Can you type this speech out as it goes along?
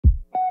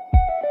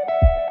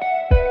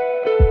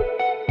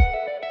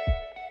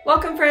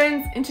Welcome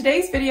friends! In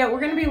today's video we're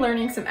going to be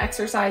learning some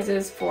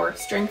exercises for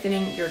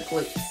strengthening your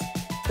glutes.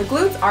 The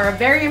glutes are a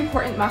very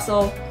important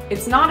muscle.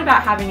 It's not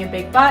about having a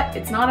big butt,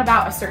 it's not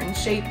about a certain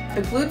shape.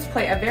 The glutes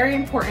play a very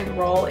important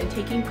role in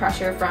taking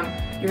pressure from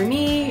your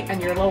knee and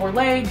your lower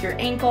leg, your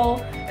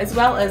ankle, as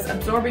well as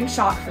absorbing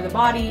shock for the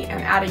body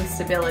and adding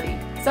stability.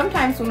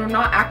 Sometimes when we're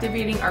not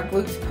activating our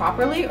glutes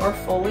properly or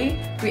fully,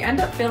 we end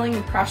up feeling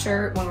the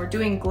pressure when we're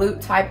doing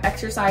glute type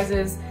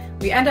exercises.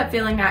 We end up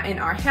feeling that in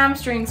our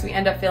hamstrings, we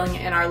end up feeling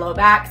it in our low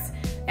backs,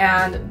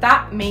 and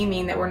that may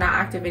mean that we're not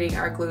activating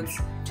our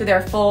glutes to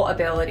their full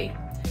ability.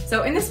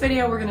 So in this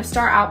video, we're going to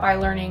start out by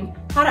learning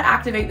how to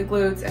activate the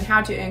glutes and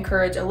how to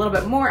encourage a little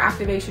bit more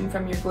activation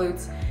from your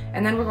glutes.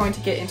 And then we're going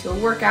to get into a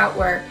workout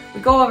where we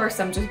go over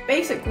some just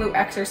basic glute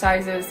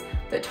exercises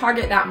that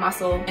target that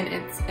muscle in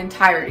its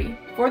entirety.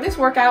 For this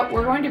workout,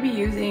 we're going to be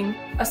using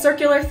a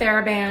circular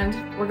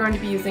TheraBand, we're going to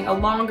be using a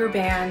longer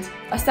band,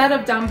 a set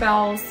of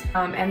dumbbells,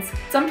 and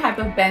some type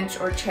of bench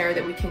or chair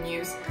that we can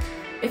use.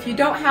 If you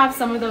don't have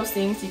some of those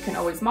things, you can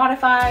always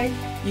modify.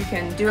 You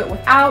can do it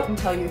without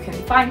until you can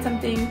find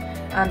something.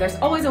 There's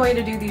always a way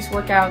to do these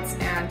workouts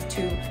and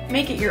to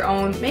make it your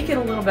own, make it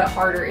a little bit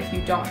harder if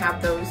you don't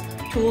have those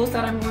tools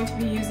that I'm going to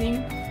be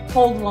using.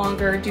 Hold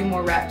longer, do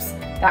more reps,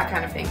 that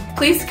kind of thing.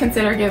 Please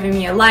consider giving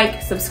me a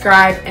like,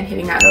 subscribe, and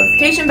hitting that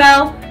notification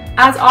bell.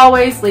 As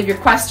always, leave your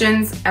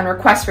questions and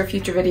requests for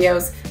future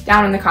videos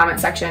down in the comment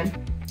section.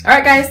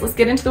 Alright guys, let's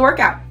get into the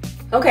workout.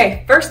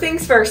 Okay, first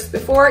things first,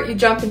 before you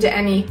jump into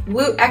any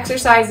glute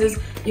exercises,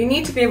 you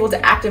need to be able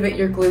to activate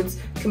your glutes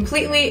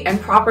completely and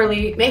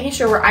properly, making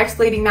sure we're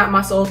isolating that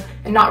muscle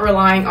and not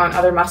relying on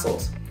other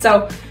muscles.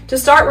 So to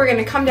start, we're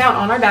going to come down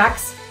on our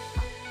backs.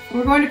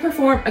 We're going to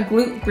perform a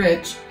glute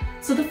bridge.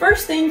 So the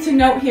first thing to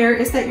note here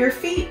is that your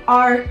feet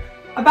are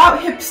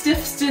about hip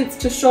distance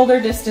to shoulder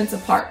distance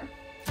apart.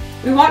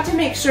 We want to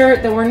make sure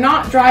that we're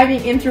not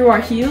driving in through our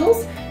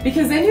heels,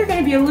 because then you're going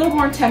to be a little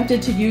more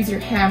tempted to use your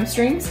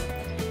hamstrings.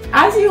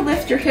 As you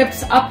lift your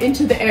hips up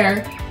into the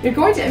air, you're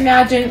going to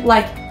imagine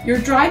like you're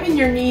driving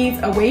your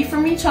knees away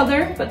from each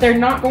other, but they're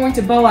not going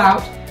to bow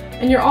out.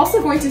 And you're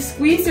also going to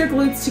squeeze your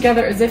glutes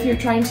together as if you're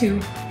trying to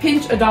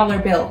pinch a dollar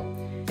bill.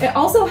 It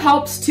also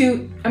helps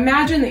to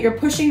imagine that you're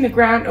pushing the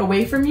ground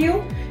away from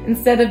you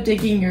instead of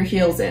digging your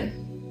heels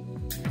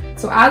in.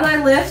 So as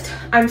I lift,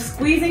 I'm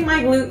squeezing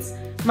my glutes,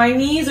 my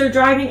knees are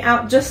driving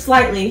out just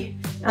slightly,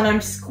 and I'm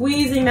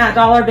squeezing that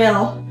dollar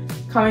bill,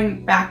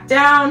 coming back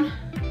down,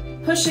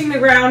 pushing the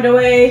ground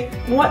away.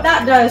 And what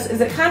that does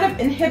is it kind of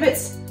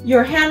inhibits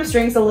your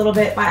hamstrings a little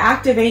bit by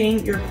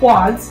activating your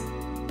quads,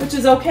 which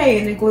is okay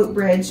in a glute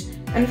bridge,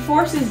 and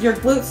forces your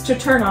glutes to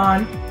turn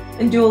on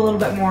and do a little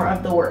bit more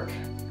of the work.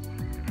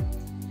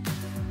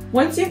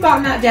 Once you've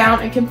gotten that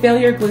down and can feel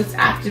your glutes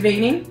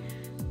activating,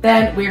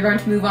 then we're going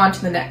to move on to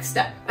the next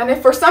step. And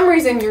if for some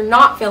reason you're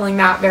not feeling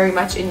that very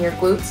much in your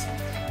glutes,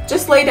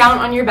 just lay down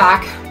on your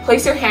back,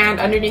 place your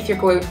hand underneath your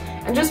glute,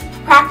 and just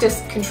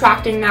practice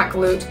contracting that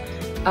glute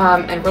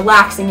and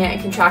relaxing it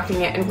and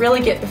contracting it, and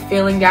really get the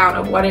feeling down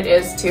of what it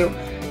is to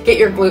get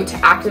your glute to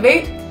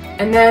activate,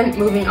 and then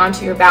moving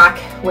onto your back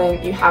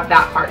when you have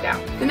that part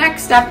down. The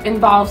next step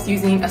involves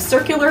using a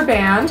circular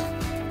band.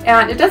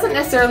 And it doesn't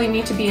necessarily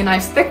need to be a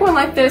nice thick one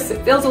like this.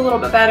 It feels a little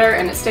bit better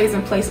and it stays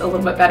in place a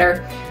little bit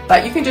better.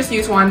 But you can just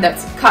use one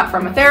that's cut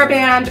from a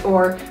TheraBand,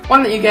 or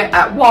one that you get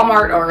at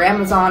Walmart or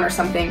Amazon or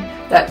something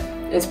that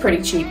is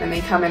pretty cheap, and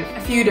they come in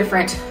a few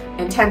different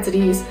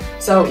intensities,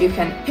 so you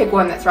can pick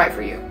one that's right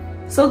for you.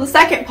 So the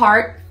second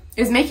part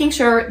is making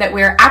sure that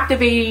we're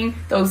activating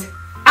those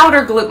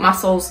outer glute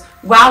muscles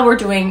while we're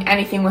doing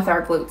anything with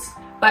our glutes.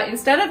 But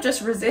instead of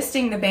just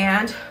resisting the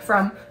band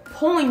from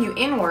pulling you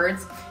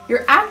inwards,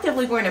 you're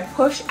actively going to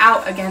push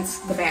out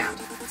against the band.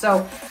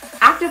 So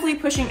actively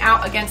pushing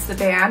out against the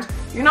band,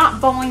 you're not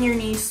bowling your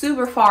knees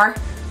super far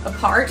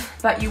apart,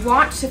 but you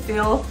want to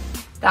feel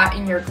that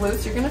in your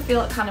glutes. You're going to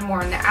feel it kind of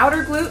more in the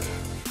outer glute,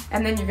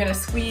 and then you're going to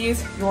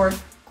squeeze your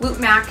glute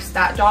max,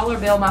 that dollar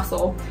bill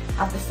muscle,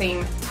 at the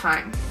same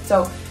time.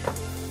 So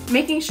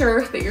making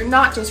sure that you're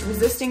not just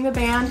resisting the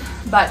band,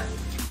 but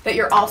that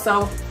you're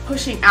also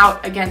pushing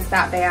out against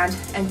that band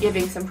and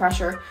giving some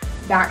pressure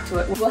back to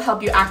it will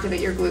help you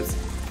activate your glutes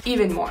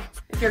even more.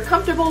 If you're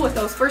comfortable with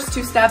those first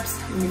two steps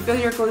and you feel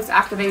your glutes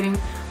activating,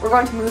 we're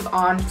going to move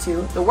on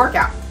to the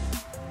workout.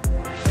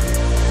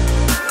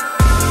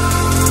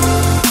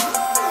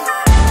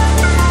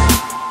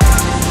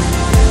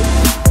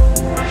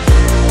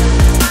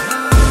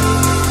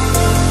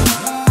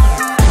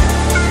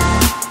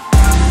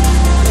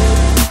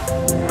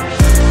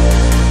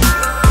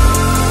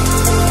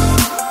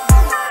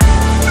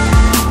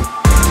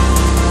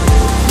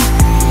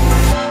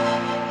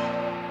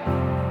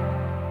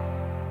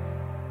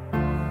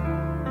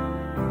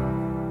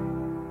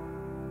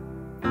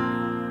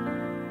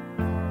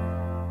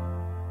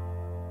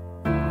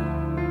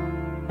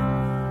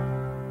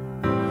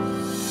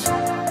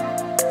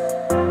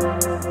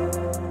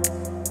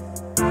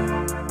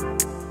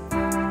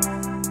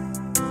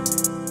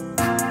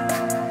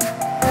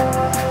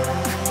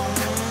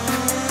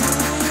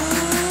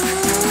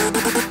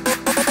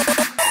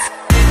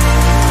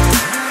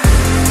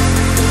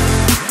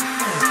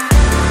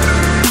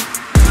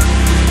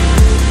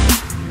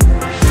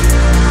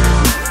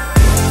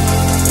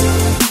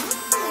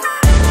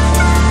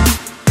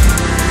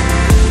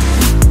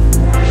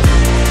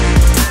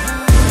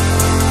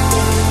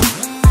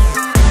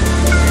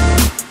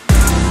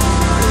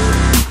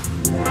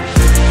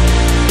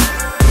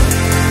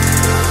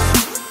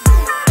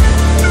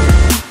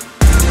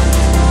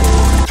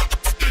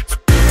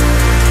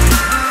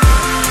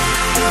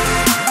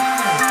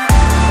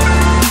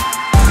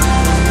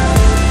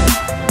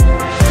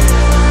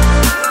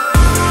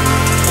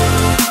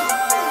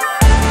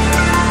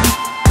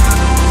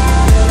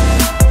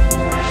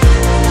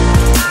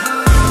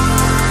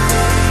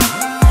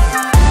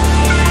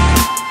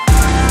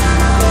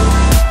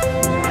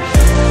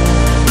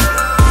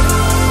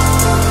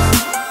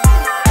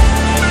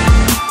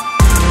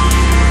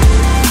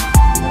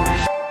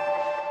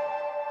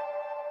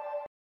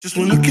 Just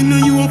one looking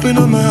at you, open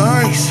up my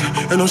eyes,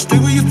 and I'll stay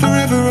with you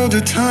forever all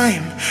the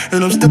time.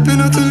 And I'm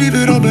stepping out to leave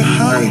it all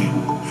behind.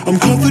 I'm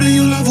confident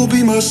your love will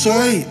be my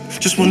sight.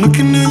 Just one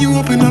looking at you,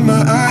 open up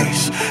my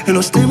eyes, and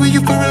I'll stay with you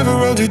forever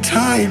all the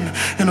time.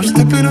 And I'm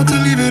stepping out to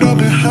leave it all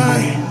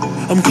behind.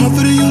 I'm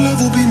confident your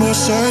love will be my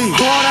sight.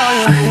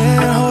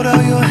 Hold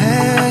out your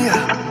hand,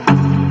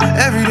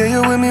 yeah. Every day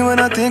you're with me when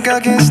I think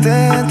I can't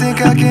stand,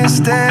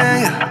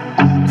 yeah.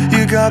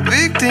 You got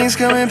big things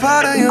coming,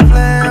 part of your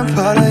plan,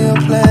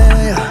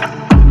 yeah.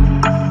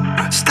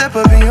 Step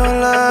up in your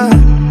love,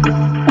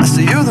 I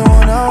say you're the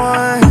one I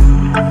want.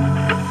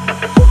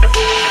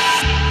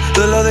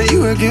 The love that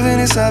you were giving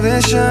is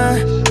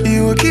salvation.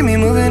 You will keep me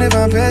moving if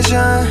I'm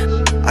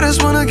patient. I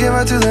just wanna get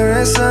right to the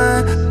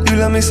racing. You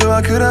love me so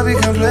I could be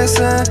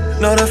complacent.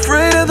 Not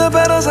afraid of the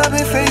battles I've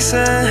been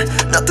facing.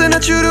 Nothing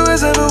that you do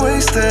is ever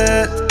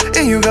wasted.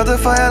 And you got the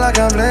fire like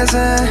I'm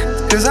blazing.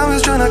 Cause I'm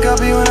just tryna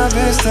copy when I'm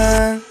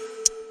pasting.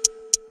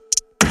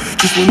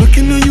 Just one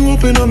looking at you,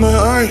 open up my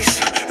eyes,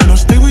 and I'll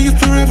stay with you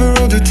forever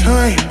all the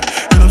time.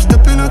 And I'm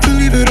stepping out to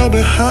leave it all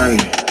behind.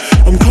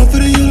 I'm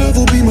confident your love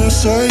will be my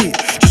sight.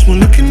 Just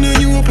one looking at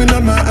you, open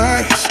up my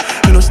eyes,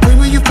 and I'll stay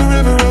with you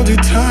forever all the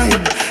time.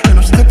 And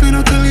I'm stepping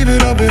out to leave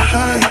it all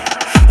behind.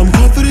 I'm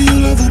confident your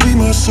love will be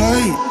my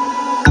sight.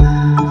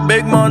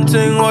 Big man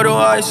thing, what do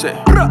I say?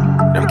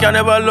 Them can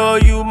never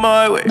love you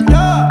my way.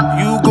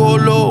 You go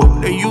low,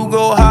 then you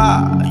go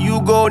high. You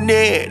go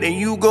near, then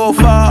you go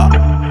far.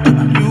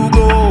 You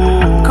go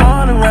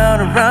calling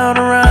round and round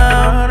and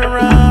round,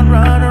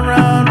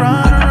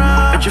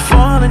 but you're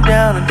falling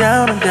down and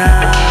down and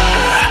down.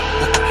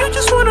 You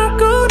just wanna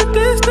go the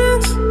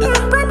distance.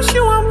 Promise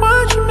you I'm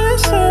what you're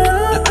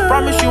missing.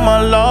 Promise you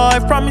my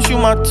life, promise you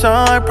my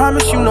time,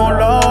 promise you no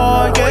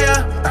lie,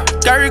 yeah.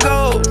 Carry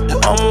go,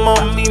 I'm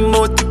on me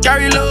more to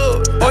carry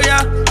low, oh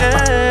yeah,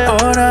 yeah.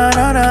 Oh na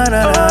na na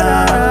na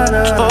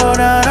na, oh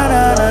na na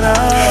na na na.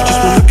 Just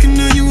one looking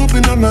at you,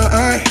 open up my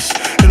eyes,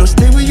 and I'll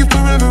stay with you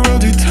forever all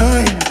the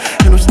time.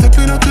 And I'm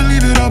stepping out to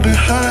leave it all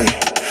behind.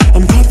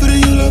 I'm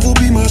confident your love will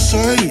be my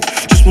sight.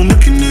 Just one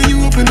looking at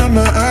you, open up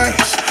my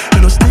eyes,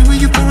 and I'll stay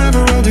with you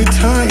forever all the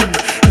time.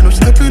 And I'm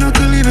stepping out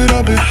to leave it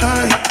all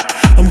behind.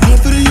 I'm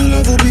confident your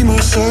love will be my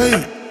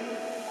sight.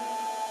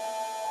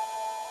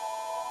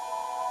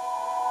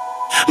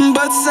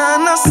 But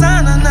sana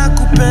sana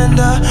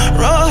nakupenda,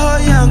 roho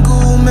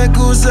yangu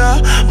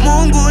umeguza.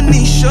 Mungu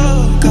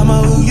nisho kama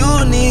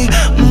huyu ni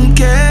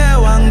mke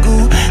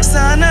wangu.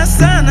 Sana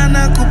sana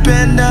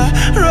nakupenda,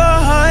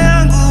 roho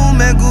yangu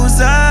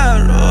umeguza,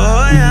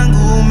 roho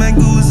yangu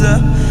umeguza,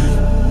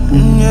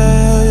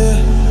 yeah, yeah.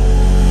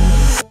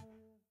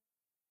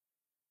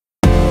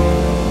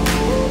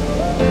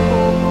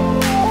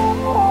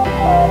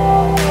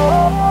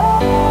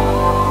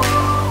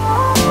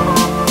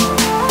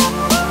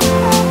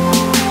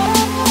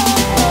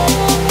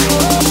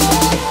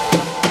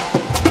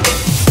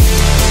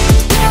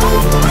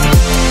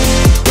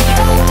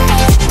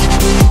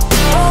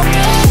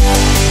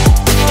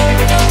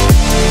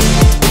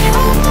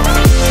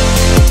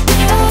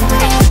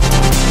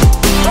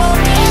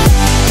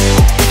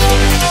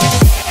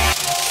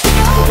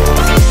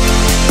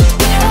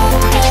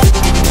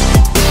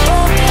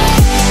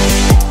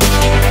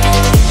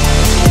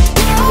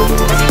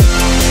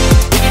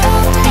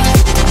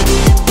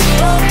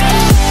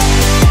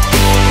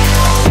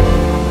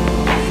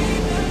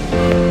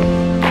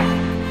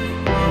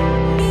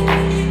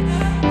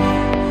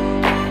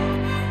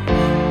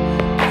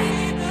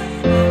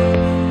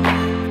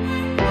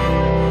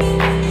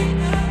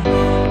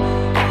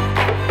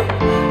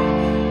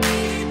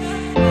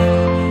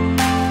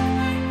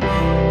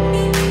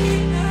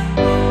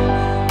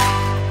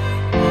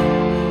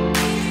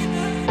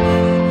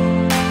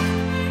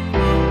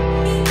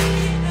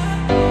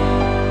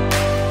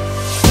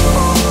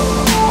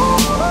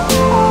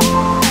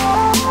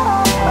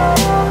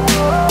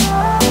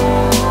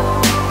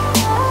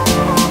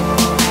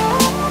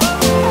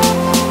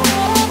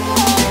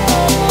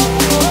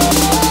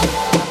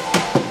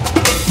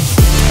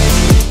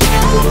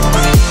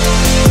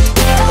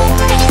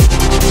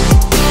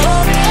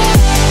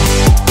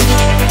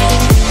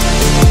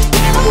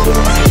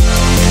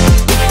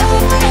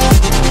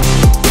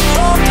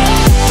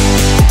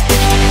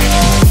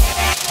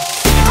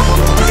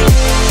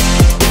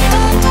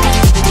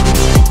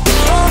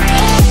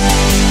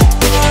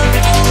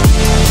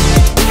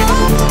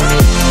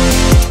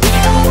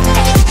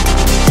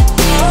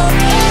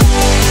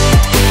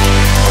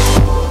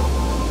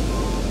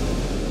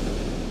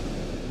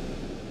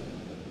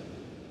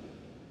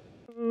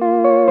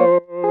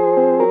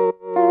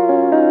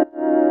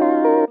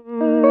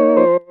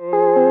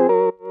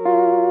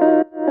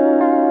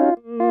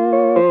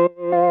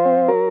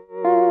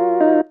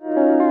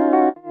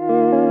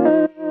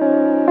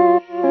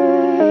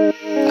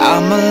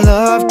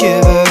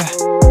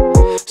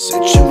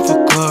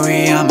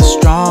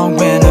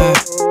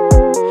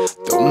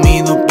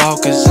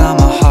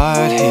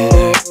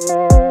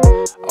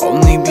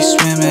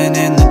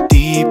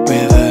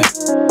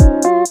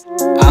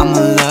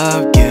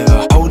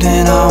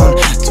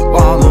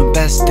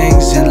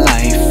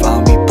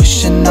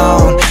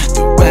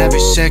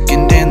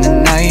 second in the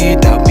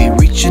night, I'll be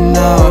reaching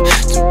out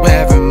to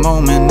every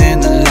moment in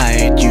the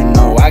light. You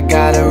know I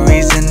got a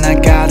reason, I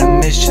got a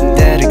mission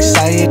that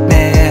excites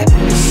me.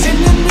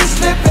 Sinning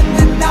is living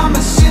and I'ma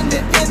sin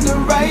it in the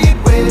right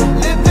way.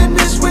 Living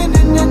is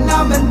winning and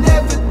I'ma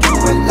never do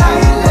it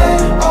lightly.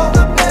 All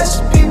the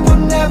best people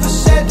never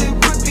said it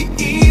would be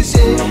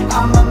easy.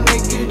 I'ma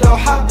make it all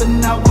happen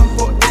now and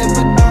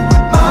forever. Do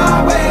it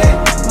my way,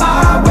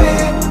 my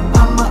way.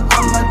 I'ma do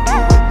it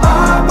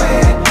my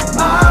way,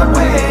 my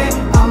way.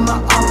 I'ma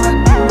do it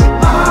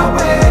my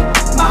way,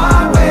 my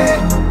way.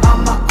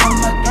 I'ma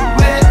do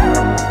it.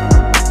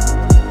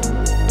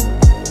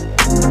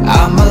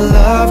 I'm a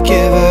love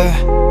giver,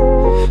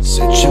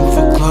 searching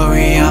for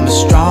glory, I'm a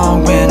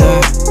strong winner.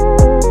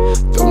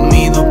 Throw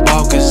me the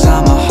ball cause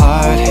I'm a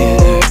hard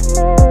hitter.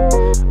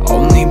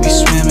 Only be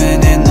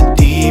swimming in the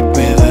deep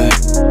river.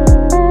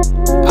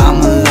 I'm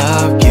a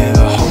love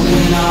giver,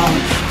 holding on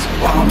to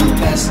all the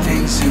best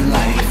things in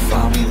life.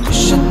 I'll be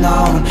pushing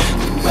on to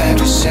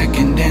every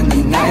second in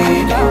the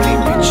night. I'll be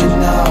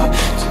reaching out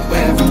to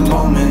every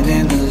moment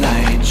in the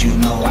light. You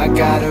know I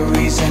got a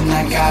reason,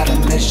 I got a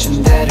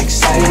mission that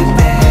excites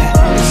me.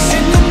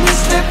 Sinning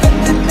is living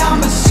and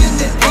I'ma sin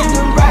it in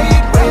the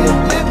right way.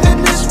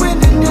 Living is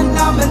winning and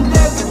I'ma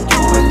never do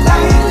it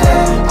lightly.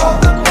 All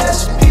the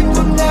best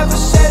people never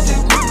said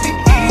it would be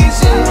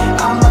easy.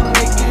 I'ma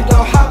make it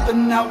all happen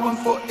now and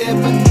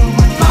forever. Do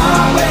it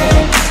my way,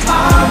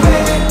 my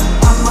way.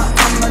 I'ma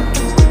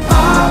do it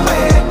my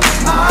way,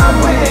 my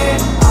way.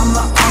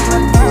 I'ma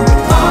do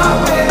it my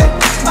way,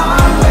 my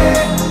way.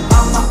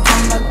 I'ma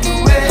do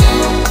it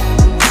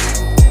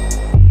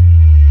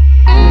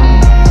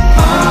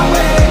my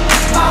way, my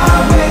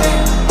way.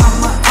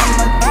 I'ma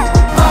do it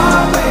my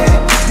way,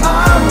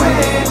 my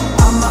way.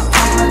 I'ma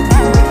do it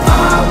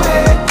my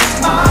way,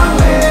 my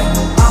way.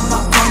 I'ma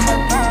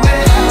do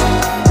it.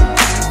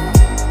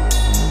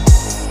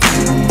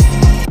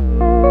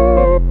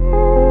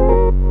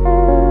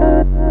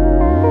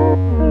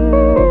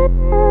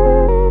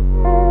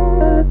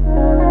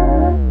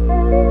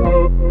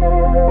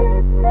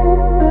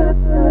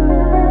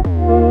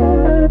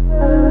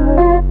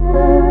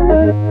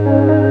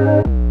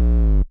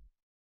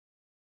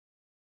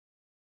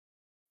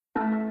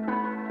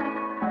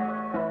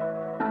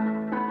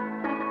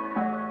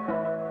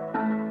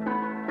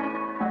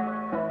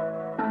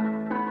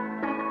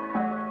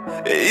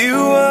 You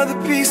are the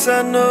peace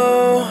I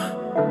know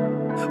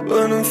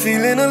when I'm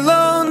feeling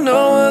alone.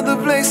 No other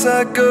place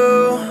I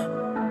go.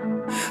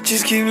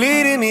 Just keep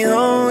leading me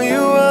home.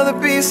 You are the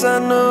peace I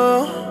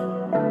know,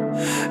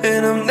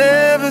 and I'm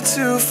never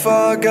too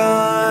far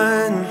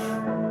gone.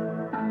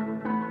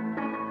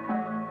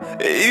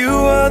 You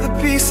are the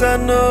peace I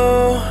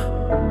know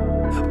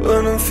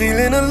when I'm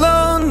feeling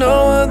alone.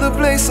 No other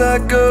place I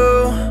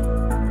go.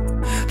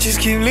 Just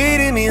keep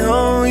leading me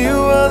home. You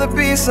are the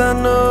peace I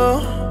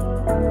know,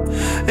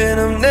 and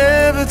I'm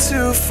never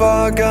too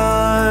far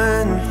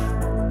gone.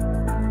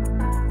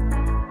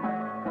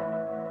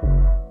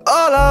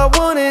 All I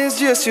want is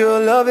just your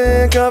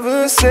loving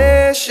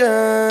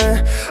conversation.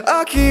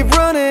 I'll keep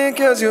running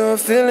cause you're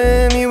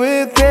filling me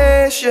with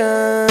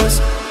patience.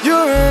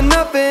 You're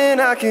nothing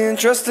I can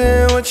trust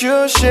in what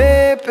you're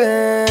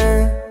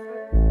shaping.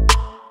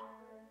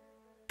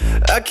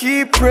 I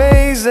keep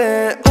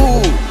praising,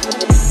 ooh,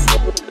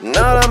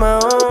 not on my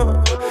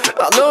own.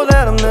 I know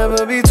that I'll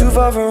never be too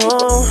far from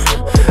home,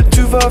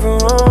 too far from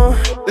home.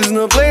 There's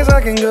no place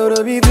I can go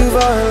to be too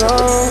far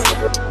alone.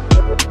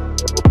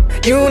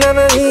 You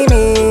never leave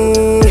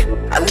me.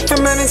 I live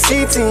from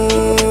seating.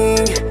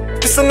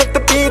 This is not the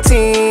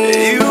beating.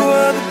 You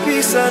are the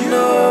peace I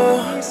know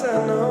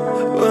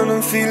when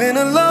I'm feeling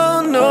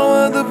alone. No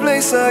other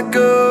place I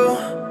go.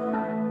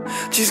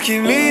 Just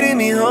keep leading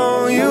me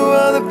home. You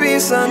are the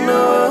peace I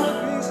know,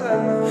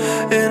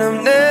 and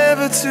I'm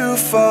never too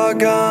far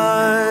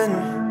gone.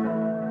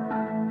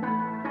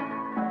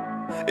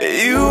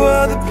 You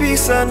are the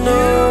peace I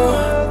know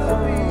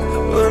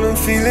when I'm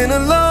feeling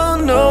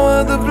alone. No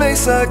other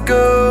place I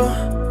go.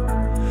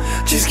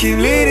 Just keep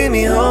leading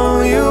me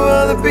home. You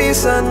are the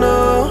peace I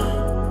know,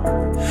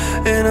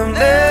 and I'm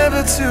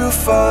never too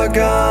far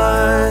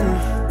gone.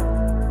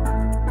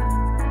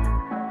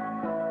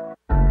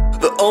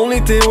 The only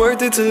thing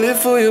worth it to live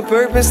for your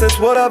purpose, that's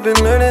what I've been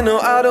learning. No,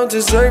 I don't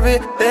deserve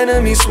it.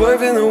 Enemies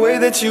swerving the way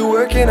that you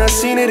working. I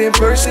seen it in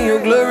person, your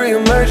glory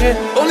emerging.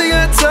 Only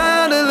got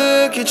time to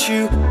look at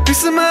you.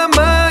 Peace in my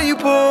mind, you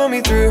pull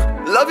me through.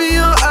 Love in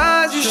your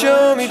eyes, you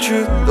show me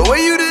truth. The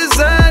way you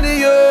designed it,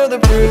 you're the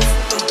proof.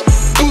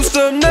 Boost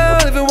up now,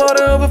 living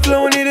water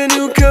overflowing, need a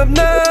new cup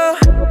now.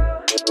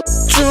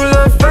 True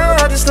love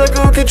found, I just let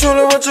go control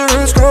and watch your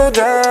roots grow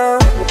down.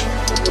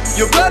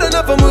 You're bad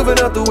enough, I'm moving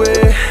out the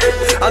way.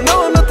 I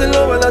know I'm nothing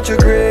low without your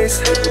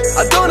grace.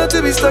 I don't have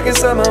to be stuck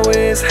inside my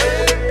ways.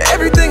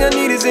 Everything I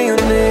need is in your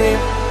name.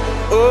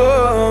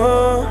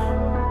 Oh,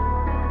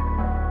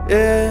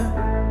 yeah.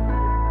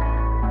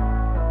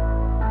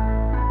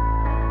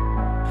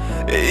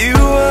 You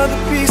are the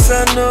peace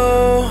I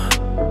know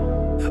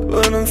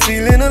when I'm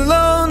feeling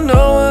alone.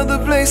 No other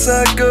place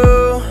I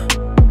go.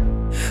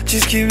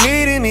 Just keep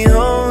leading me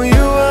home.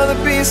 You are the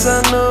peace I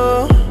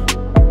know,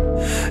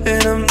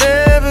 and I'm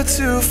never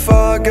too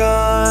far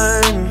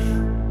gone.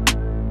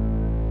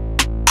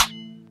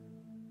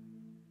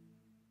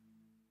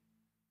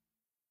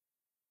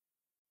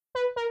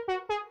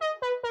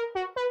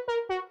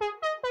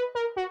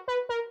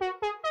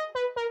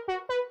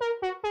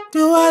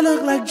 Do I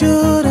look like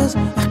Judas?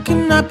 I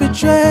cannot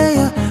betray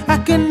ya, I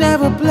can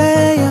never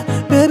play ya.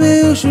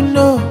 Baby, you should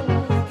know,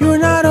 you're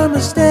not a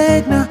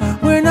mistake now.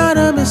 We're not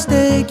a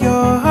mistake,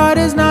 your heart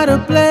is not a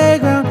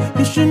playground.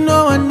 You should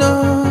know I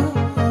know.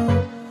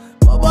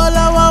 All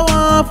I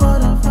want for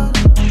the fun,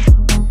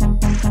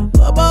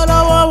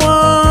 all I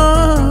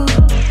want.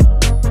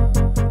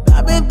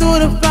 I've been through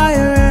the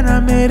fire and I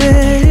made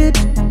it.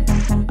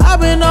 I've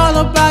been all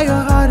about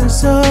your heart and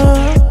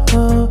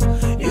soul.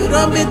 You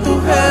done been through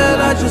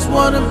hell, I just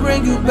wanna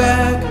bring you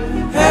back.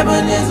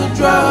 Heaven is a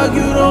drug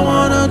you don't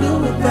wanna do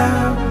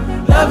without.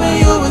 Loving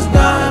you is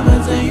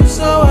diamonds and you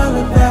so all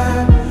of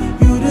that.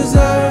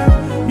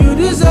 You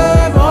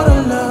deserve all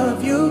the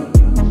love you.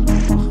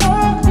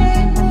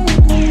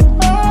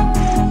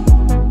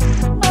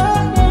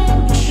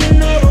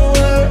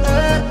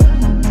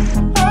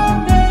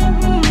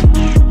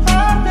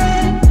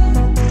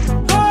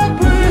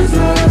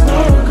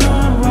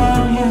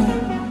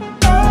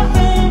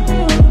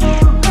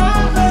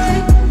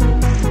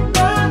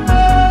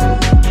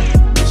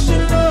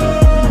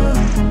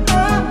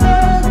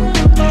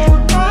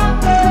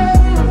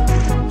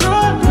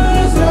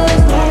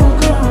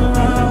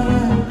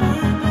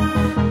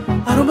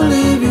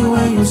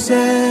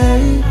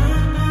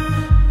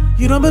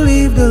 You don't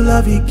believe the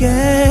love he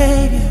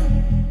gave.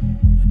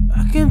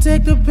 I can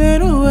take the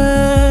pain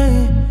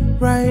away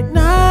right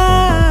now.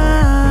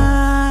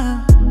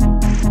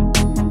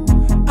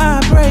 I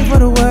pray for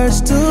the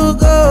worst to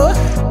go.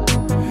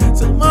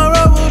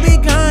 Tomorrow will be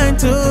kind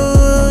to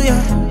you.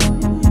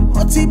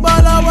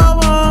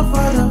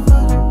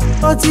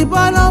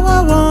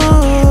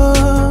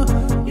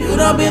 You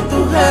done been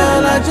through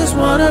hell, I just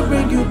wanna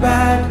bring you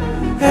back.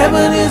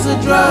 Heaven is a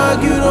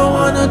drug you don't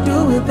wanna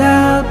do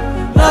without.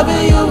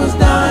 Loving you is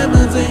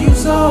diamonds and you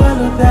so all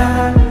of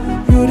that.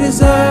 You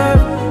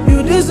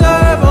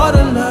deserve all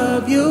the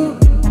love you.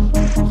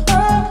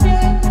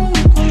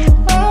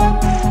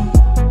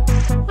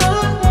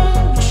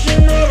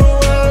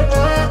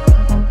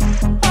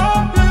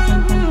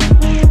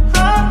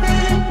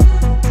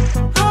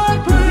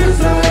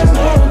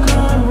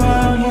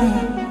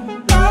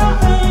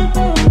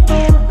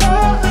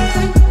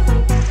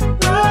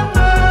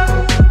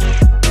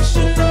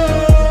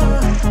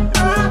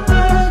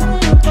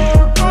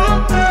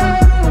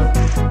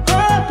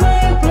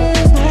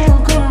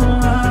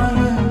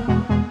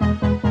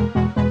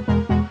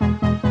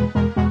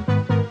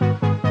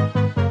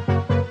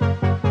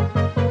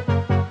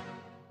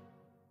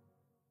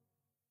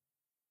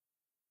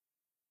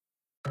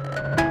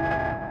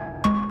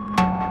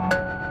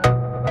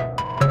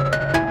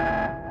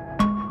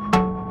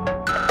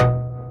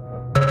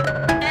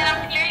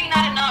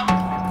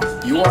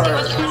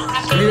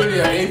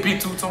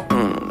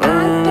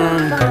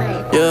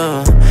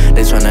 Yeah,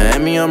 they tryna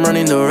at me, I'm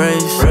running the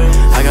race.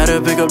 I gotta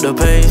pick up the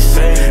pace.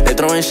 They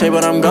throwing shade,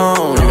 but I'm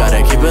gone. You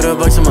gotta keep it a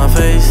buck to my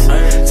face.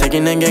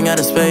 Taking that gang out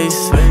of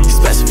space. It's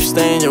best if you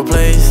stay in your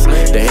place.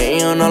 They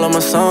hating on all of my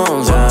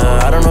songs.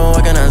 I don't know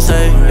what can I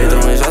say. They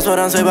throwing shots, but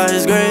I'm saved by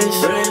His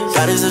grace.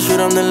 God is the shoot,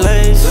 I'm the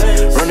lace.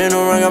 Running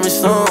around got me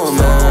stoned,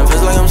 man.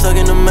 Feels like I'm stuck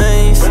in the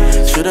maze.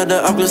 Shoot at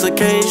the Oculus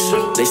case.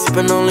 They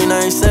sipping only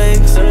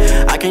 96.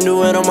 I can't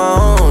do it on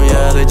my own,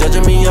 yeah. They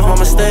judging me off my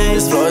mistakes.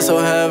 This flow is so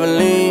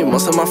heavenly.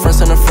 Most of my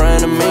friends and the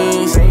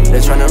frenemies. They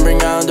tryna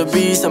bring out the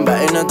beast. I'm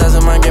batting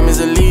 1,000, my game is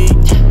elite.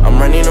 I'm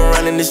running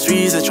around in the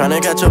streets. They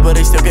tryna catch up, but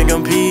they still can't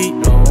compete.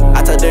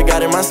 I thought they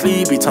got in my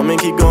sleep. He told me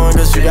keep going,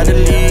 cause you got the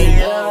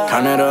lead.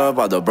 Count it up,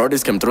 all the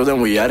brodies came through,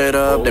 then we added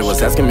up. They was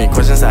asking me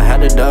questions, I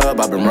had it up.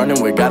 I've been running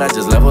with God, I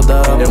just leveled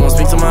up. They won't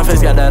speak to my face,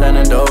 got that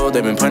antidote.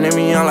 They been pointing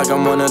me on like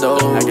I'm one of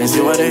those. I can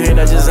see why they hate,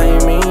 that just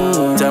ain't me.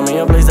 Tell me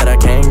a place that I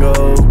can't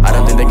go. I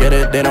don't think they get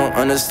it, they don't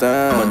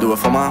understand. I'ma do it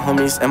for my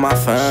homies and my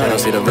fans. They don't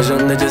see the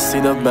vision, they just see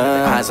the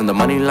band. Eyes on the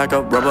money like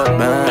a rubber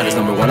band. That is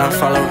number one, I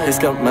follow his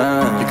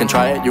command. You can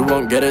try it, you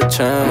won't get a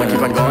chance. I'ma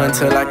keep on going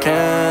till I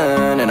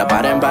can, and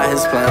abiding by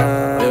his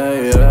plan.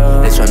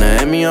 They tryna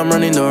at me, I'm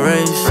running the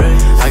race.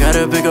 I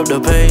gotta pick up the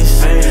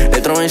pace. They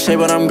throwing shade,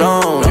 but I'm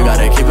gone. You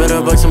gotta keep it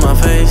a buck to my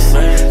face.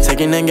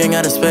 Taking that gang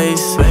out of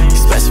space.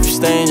 It's best if you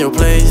stay in your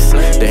place.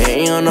 They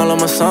hating on all of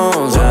my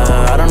songs.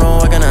 I don't know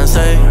what can I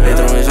say. They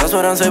throwing shots,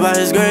 but I'm saved by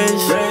His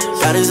grace.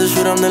 God is the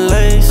shoot, I'm the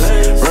lace.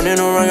 Running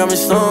around got me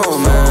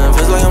stoned, man.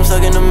 Feels like I'm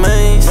stuck in the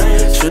maze.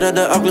 Shoot at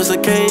the Oculus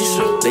case.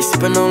 They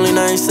sipping only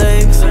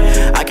 96.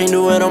 I can't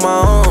do it on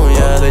my own,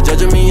 yeah. They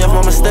judging me off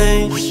my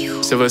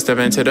mistakes. Silver step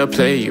into the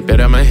play, you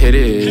bet I'ma hit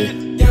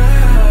it.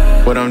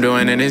 What I'm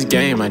doing in this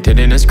game, I did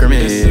in a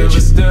scrimmage.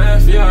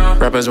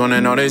 Rappers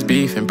wanna know there's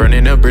beef and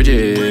burning up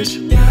bridges.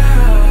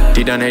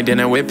 Deep down they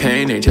dealing with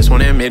pain, they just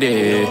wanna admit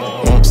it.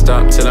 Won't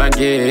stop till I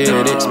get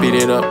it. Speed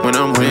it up when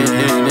I'm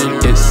winning.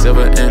 It's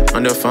silver and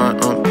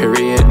undefined,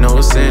 period,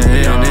 no sin.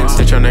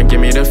 They tryna give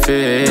me the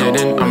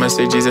feeling. I'ma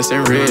say Jesus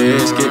and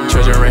risk it.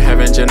 Treasure in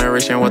heaven,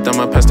 generation with them,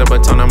 I pass the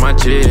baton on my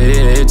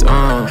jits.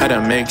 Had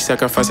to make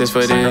sacrifices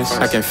for this.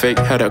 I can fake,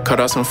 had to cut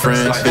off some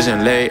friends.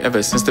 Vision late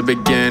ever since the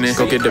beginning.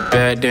 Go get the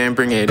bad, then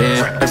bring it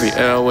in. Every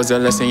L was a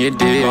lesson you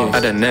did.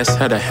 Out the nest,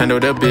 had to handle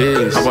the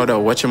biz. I bought a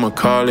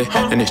whatchamacallit,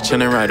 and it's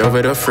chilling right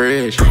over the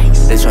fridge.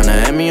 They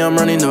tryna at me, I'm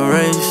running the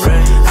race.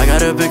 I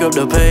gotta pick up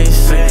the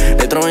pace.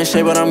 They throwing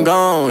shade, but I'm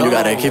gone. You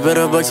gotta keep it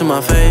a buck to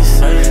my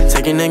face.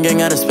 Taking the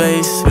gang out of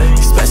space.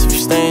 Expect if you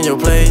stay in your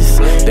place.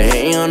 They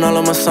hating on all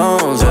of my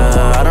songs.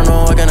 I don't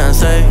know what can I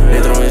say.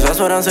 They throwing shots,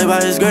 but I'm saved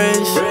by His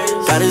grace.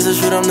 God is the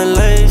shoot, I'm the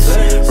lace.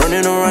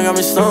 Running around, got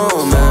me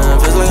stoned, man.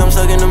 Feels like I'm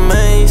stuck in the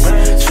maze.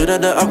 Shoot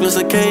at the Oculus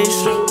a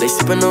case. They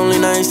sipping only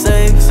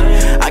 96.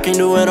 I can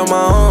do it on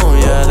my own,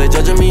 yeah. They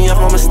judging me off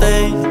my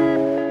mistake.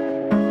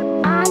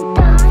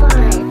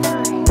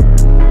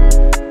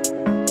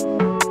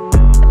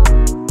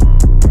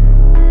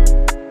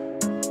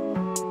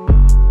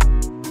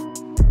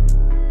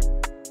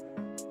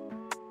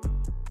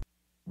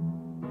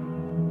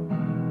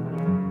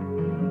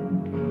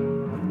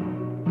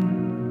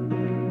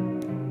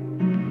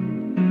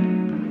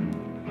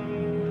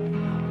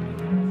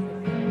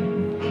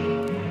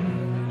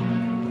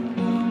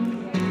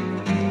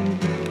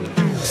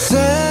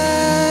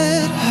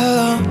 Said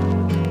hello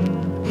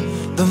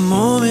the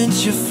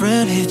moment your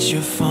friend hits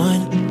your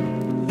phone.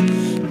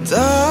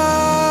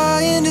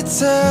 Dying to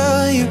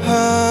tell you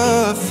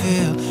how I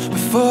feel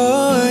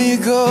before you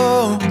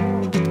go.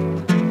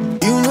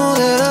 You know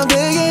that I'm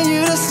begging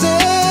you to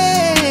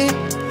stay.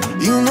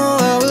 You know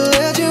I will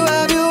let you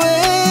have your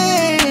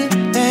way.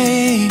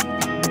 Hey.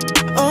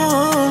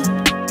 Oh,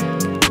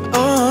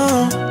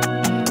 oh,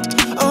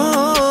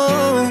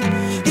 oh.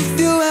 If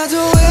you had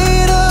to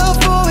wait up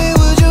for me,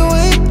 would you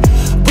wait?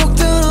 Broke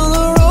down on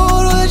the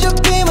road, would you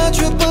be my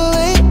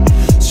AAA?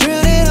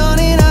 Stranded on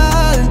an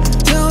island,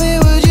 tell me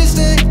would you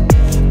stay?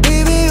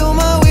 Baby, on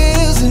my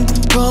wheels and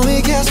call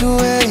me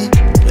castaway.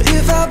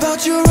 If I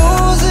bought you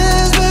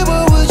roses, babe,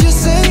 what would you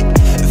say?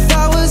 If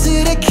I was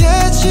here to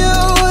catch you,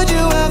 would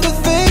you have the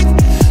faith?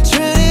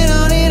 Stranded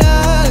on an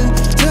island,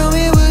 tell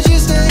me would you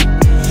stay?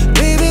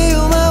 Baby,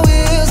 on my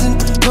wheels and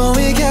call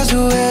me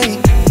castaway.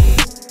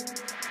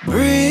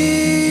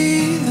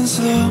 Breathing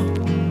slow,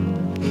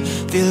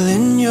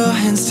 feeling your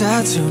hands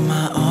tied to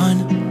my arm.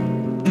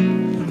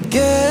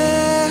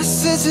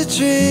 Guess it's a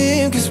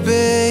dream, 'cause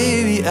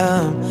baby,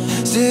 I'm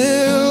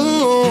still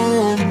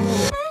alone.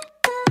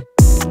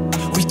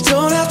 We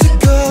don't have to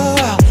go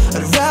out,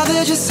 I'd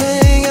rather just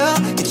hang out,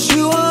 get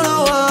you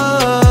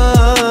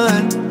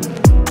one-on-one.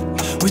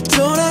 We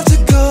don't have to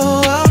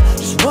go out,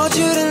 just want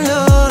you to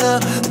know now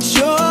that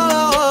you're all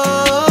I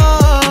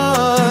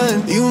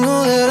want. You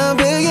know that I'm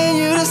begging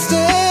you to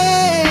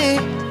stay.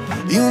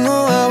 You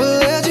know I will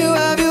let you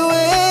have your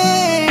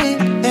way.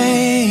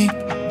 Hey.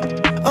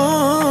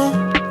 Oh,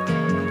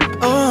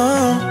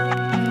 oh,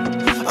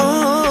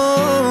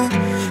 oh.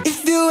 If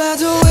you had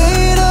to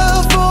wait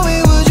up for me,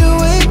 would you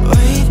wait?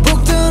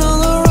 Broke down on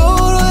the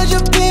road, would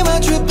you be my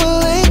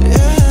AAA?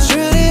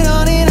 Stranded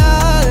on an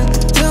island,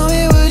 tell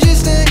me would you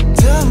stay?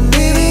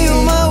 Baby,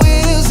 on my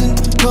wheels and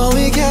call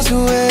me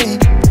castaway.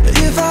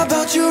 If I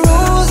bought you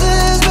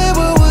roses, babe,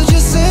 what would you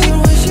say?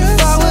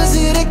 If I was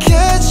here to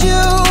catch you,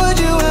 would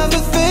you have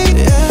the faith?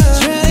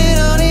 Stranded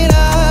on an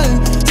island,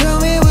 tell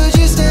me would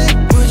you stay?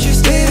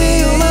 Baby,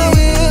 on my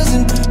wheels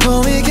and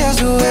call me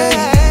castaway.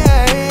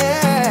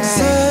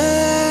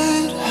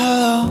 Said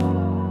hello,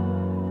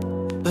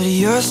 but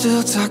you're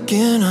still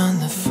talking on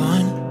the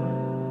phone.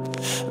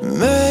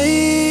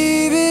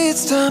 Maybe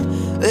it's time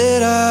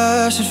that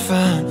I should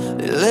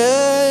finally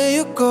let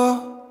you go.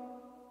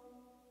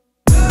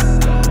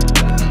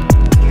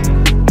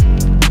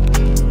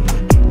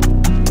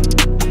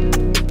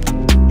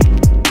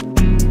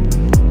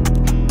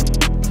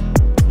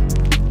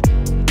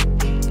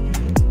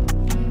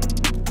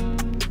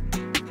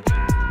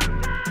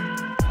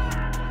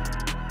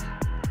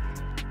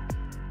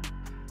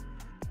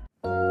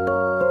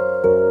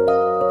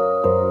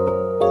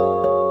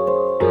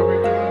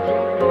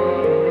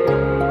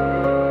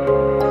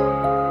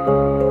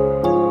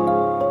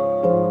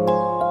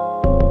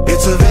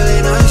 It's a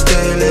really nice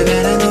day,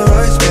 living in the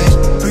right space.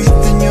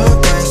 Breathing your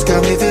grace,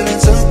 got me feeling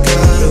some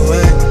kind of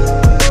way.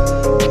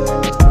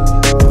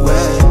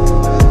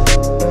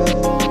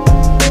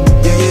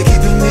 Yeah, you're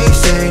keeping me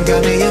sane,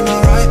 got me in my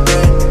right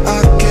brain.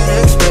 I can't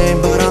explain,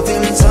 but I'm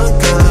feeling some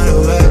kind of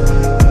way.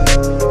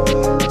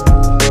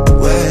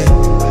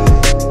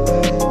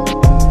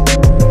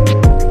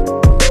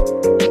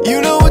 You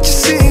know what you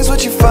see is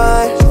what you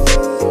find.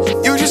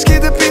 You just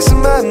keep the peace in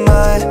my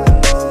mind.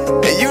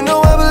 And you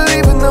know I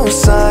believe in no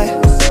sign.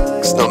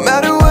 'Cause no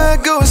matter where I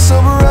go, it's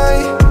so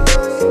bright.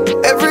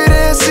 Every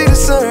day I see the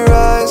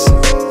sunrise.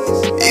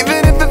 Even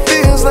if it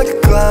feels like a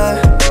climb,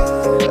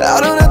 I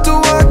don't have to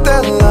walk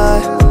that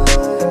line.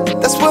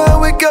 That's why I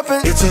wake up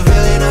and it's a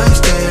really nice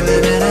day,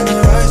 living in the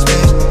right space.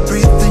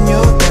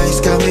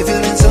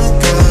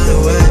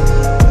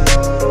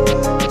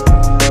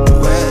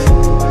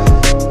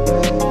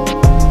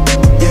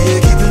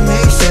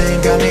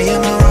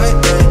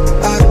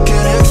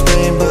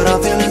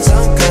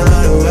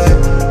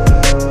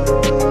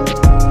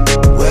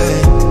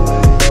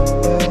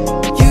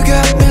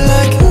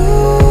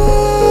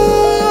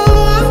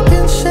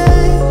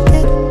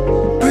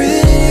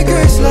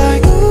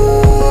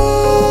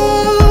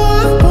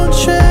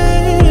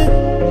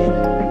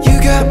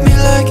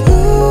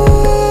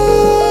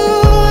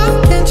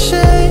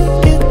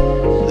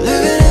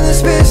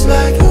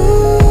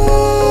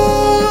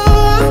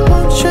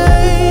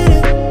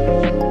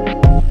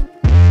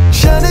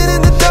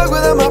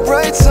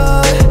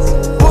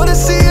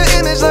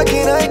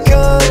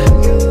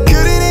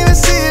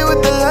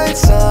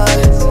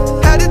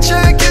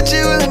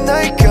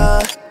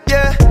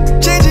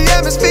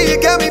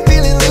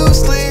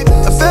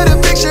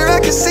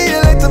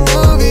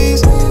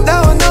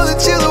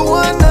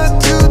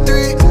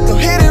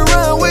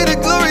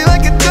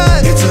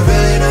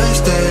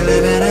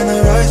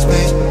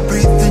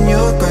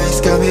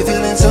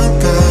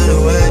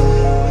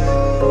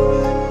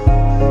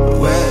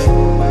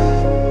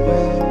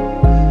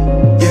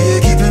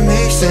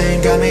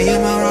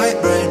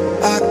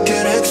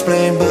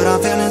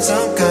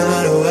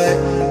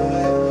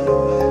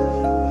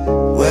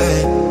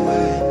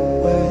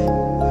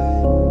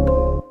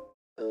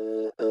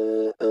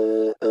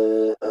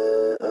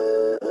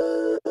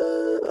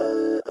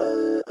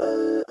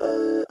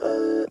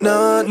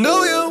 Now I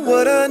know you're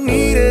what I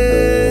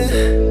needed.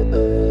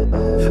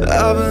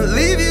 I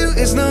believe you,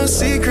 it's no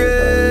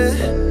secret.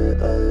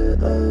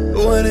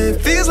 When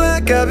it feels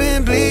like I've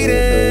been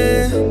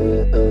bleeding,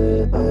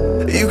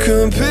 you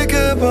can pick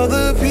up all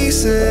the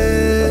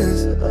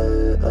pieces.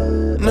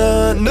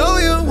 Now I know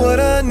you're what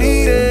I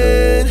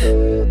needed.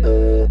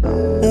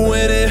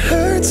 When it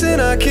hurts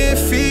and I can't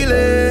feel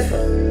it,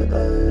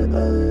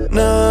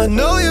 now I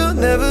know you're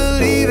never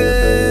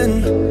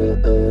leaving.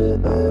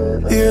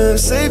 You're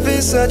safe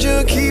inside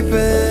your keeping.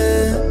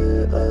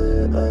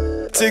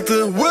 Take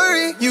the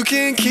worry, you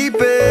can keep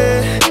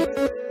it.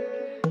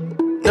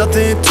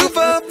 Nothing too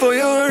far for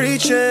your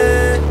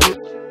reaching.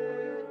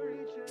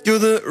 You're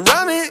the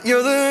rhyme,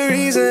 you're the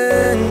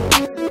reason.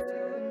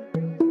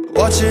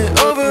 Watching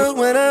over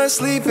when I'm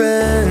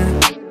sleeping.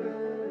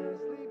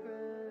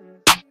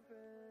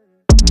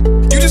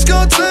 You just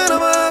gon' turn on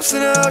my ups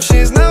and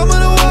options. Now I'm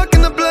gonna walk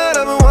in the blood,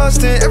 I've been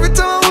watched it. Every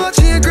time I'm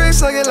watching your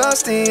grace, I get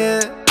lost in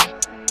it.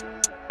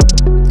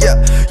 Yeah,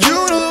 you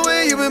know the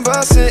way you've been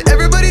bossing.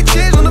 Everybody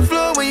change on the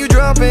floor when you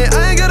drop it.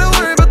 I ain't gotta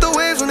worry about the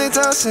waves when they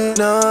tossing.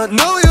 Now I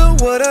know you're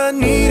what I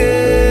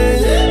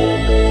needed.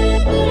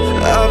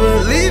 I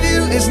believe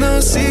you, it's no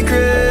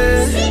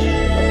secret.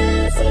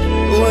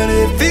 When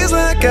it feels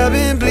like I've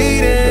been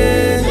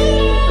bleeding,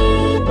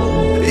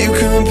 you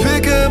can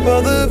pick up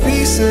all the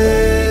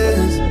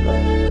pieces.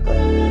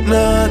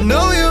 Now I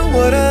know you're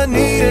what I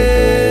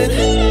needed.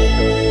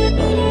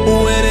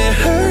 When it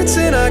hurts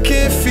and I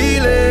can't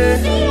feel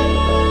it,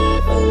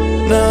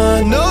 now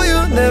I know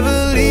you're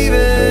never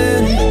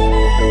leaving.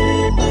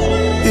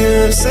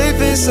 You're safe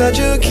inside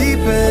your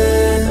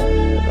keeping.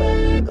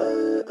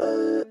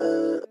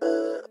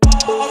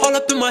 All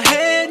up in my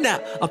head now,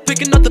 I'm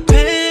picking up the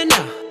pen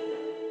now.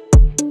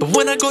 But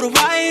when I go to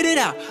write it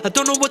out, I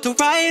don't know what to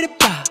write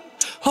about.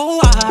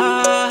 Oh,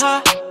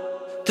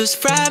 there's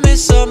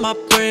fragments of my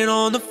brain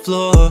on the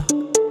floor.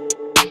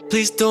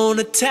 Please don't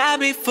attack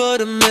me for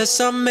the mess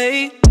I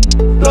made.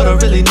 Lord, I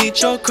really need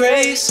your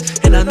grace,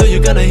 and I know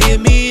you're gonna hear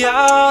me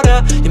out.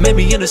 You made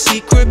me in a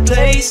secret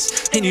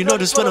place, and you know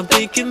just what I'm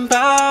thinking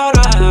about.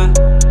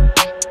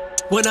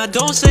 When I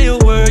don't say a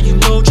word, you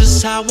know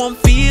just how I'm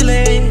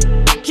feeling.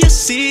 You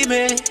see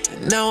me,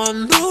 now I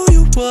know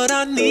you what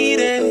I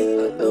needed.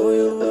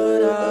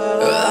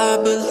 I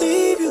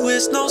believe you,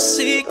 it's no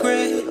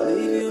secret.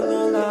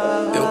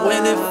 And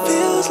when it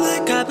feels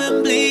like I've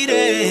been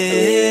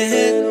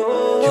bleeding,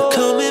 you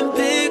come and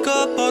pick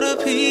up all the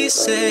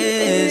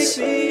pieces.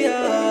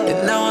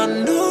 And now I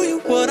know you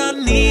what I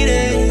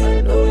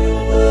needed.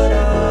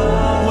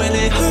 When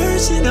it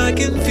hurts and I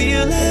can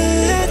feel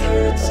it,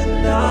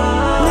 now I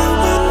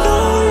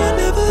know you're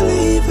never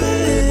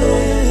leaving.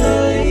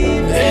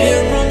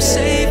 Here I'm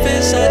safe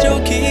inside your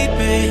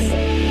keeping.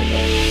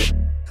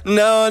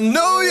 Now I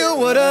know you're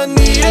what I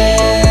needed.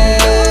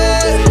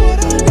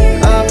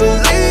 I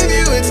believe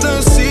you, it's no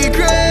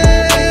secret.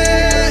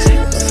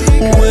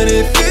 When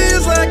it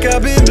feels like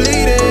I've been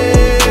bleeding,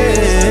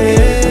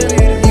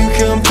 you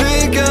can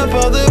pick up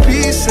all the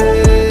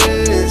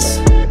pieces.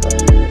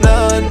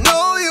 Now I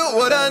know you're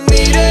what I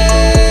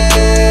needed.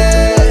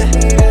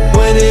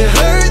 When it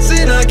hurts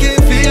and I can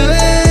feel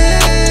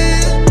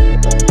it,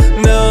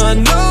 now I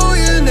know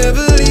you're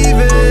never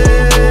leaving.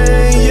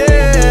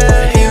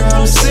 Yeah, here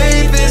I'm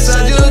safe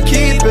inside your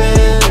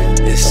keeping.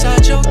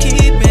 Inside your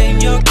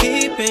keeping, you're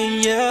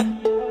keeping, yeah.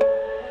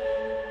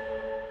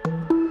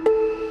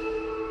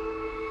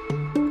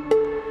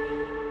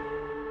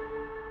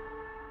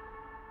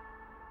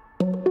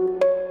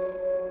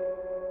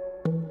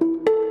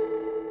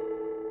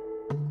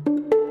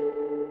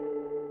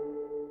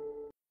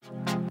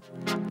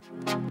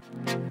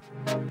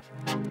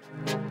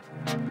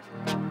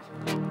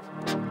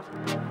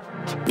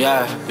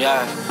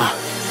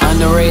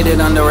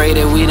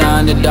 Underrated, we the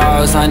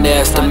underdogs,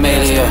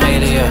 underestimated,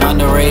 yeah.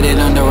 Underrated,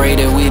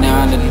 we the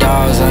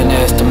underdogs,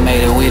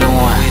 underestimated, we the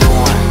one.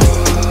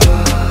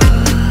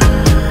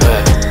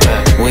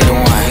 We the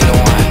one.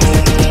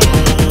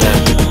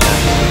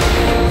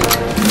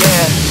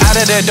 Yeah, out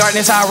of the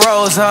darkness I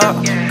rose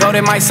up.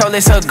 Golden my soul,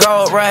 it's a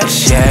gold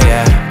rush.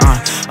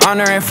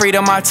 Honor and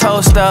freedom, I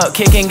toast up.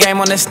 Kicking game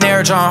on the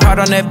snare drum. Heart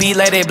on the beat,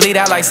 let it bleed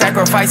out like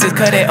sacrifices.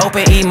 Cut it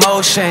open,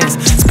 emotions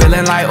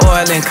spilling like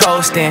oil and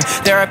coasting.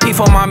 Therapy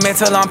for my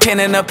mental, I'm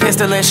pinning a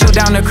pistol and shoot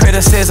down the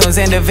criticisms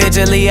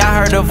individually. I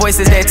heard the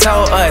voices that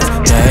told us,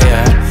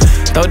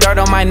 throw dirt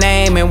on my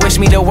name and wish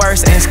me the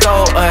worst and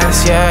scold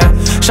us,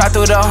 Shot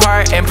through the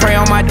heart and pray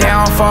on my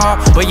downfall,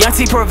 but Young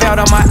T prevailed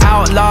on my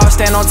outlaw.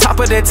 Stand on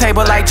top of the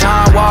table like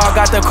John Wall.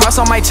 Got the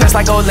cross on my chest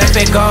like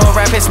Olympic gold.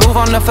 Rap it smooth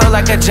on the floor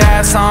like a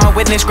jazz song.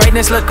 Witness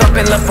greatness, look up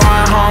in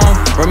LeBron home.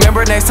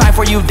 Remember next time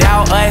before you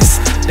doubt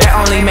us. That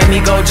only made me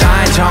go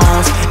John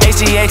Jones.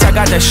 HGH, I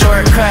got the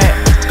shortcut.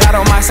 God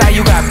on my side,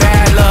 you got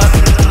bad luck.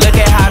 Look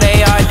at how they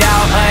all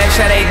doubt us,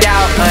 yeah, they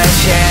doubt us,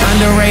 yeah.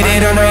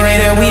 Underrated,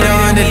 we the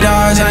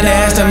underdogs,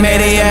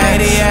 underestimated,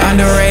 yeah.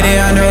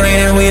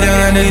 Underrated, we the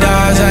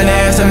underdogs,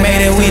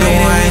 underestimated, we the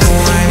ones,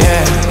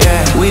 yeah.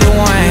 We the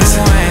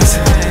ones,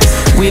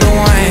 we the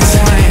ones,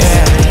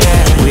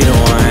 yeah. We the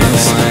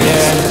ones,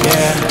 yeah.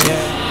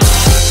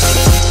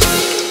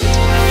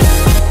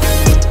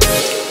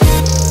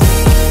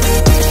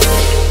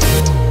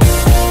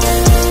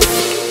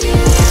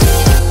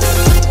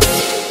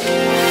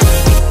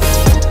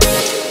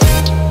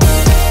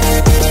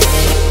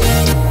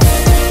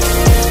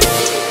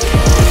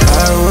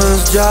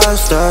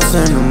 just a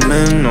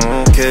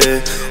sentimental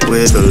kid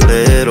with a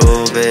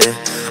little bit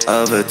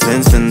of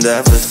attention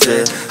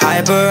deficit.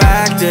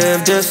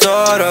 Hyperactive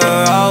disorder,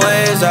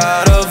 always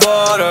out of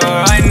order.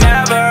 I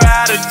never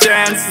had a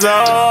chance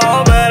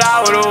though, but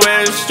I would've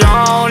wished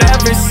on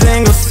every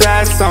single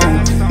sad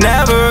song.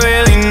 Never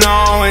really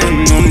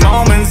knowing the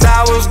moments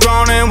I was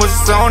groaning was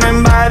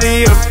zoning by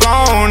the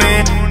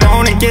opponent.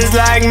 Kids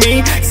like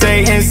me,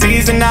 Satan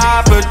sees an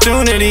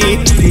opportunity,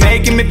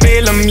 making me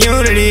feel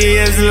immunity.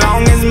 As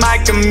long as my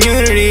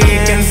community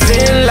can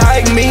sin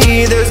like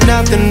me, there's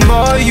nothing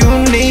more you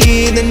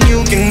need than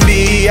you can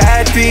be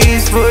at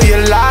peace for your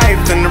life.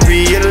 And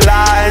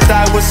realize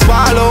I was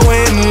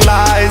swallowing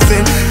lies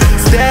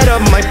instead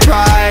of my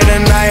pride,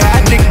 and I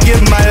had to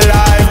give my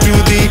life to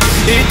the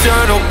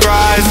eternal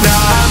prize. Now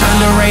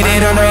I'm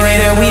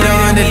underrated, we the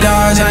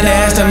underdogs,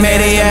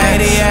 underestimated,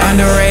 yeah.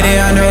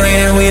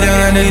 Underrated, we the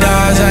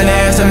underdogs,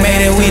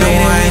 underestimated, we the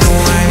ones,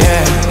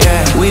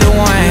 yeah, we the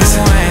ones,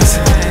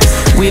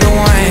 we the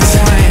ones,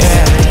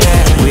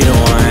 yeah, we the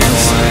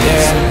ones,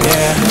 yeah.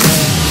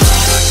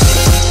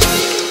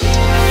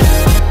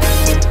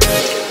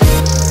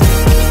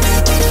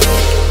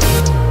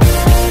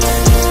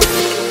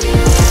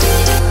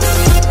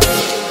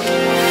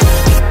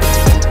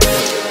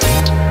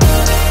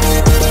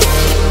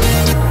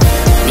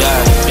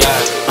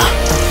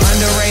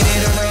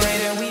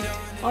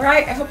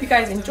 Alright, I hope you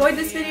guys enjoyed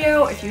this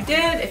video. If you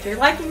did, if you're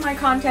liking my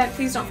content,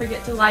 please don't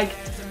forget to like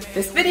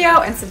this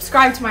video and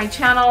subscribe to my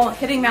channel,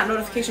 hitting that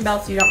notification bell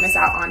so you don't miss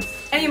out on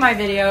any of my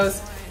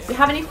videos. If you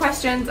have any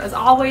questions, as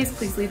always,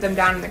 please leave them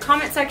down in the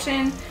comment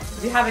section.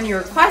 If you have any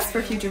requests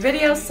for future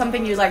videos,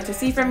 something you'd like to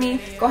see from me,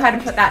 go ahead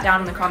and put that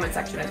down in the comment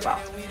section as well.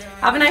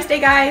 Have a nice day,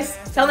 guys.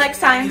 Till next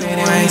time. Yeah,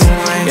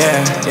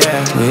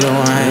 we the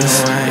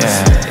ones.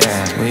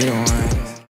 Yeah, we the ones.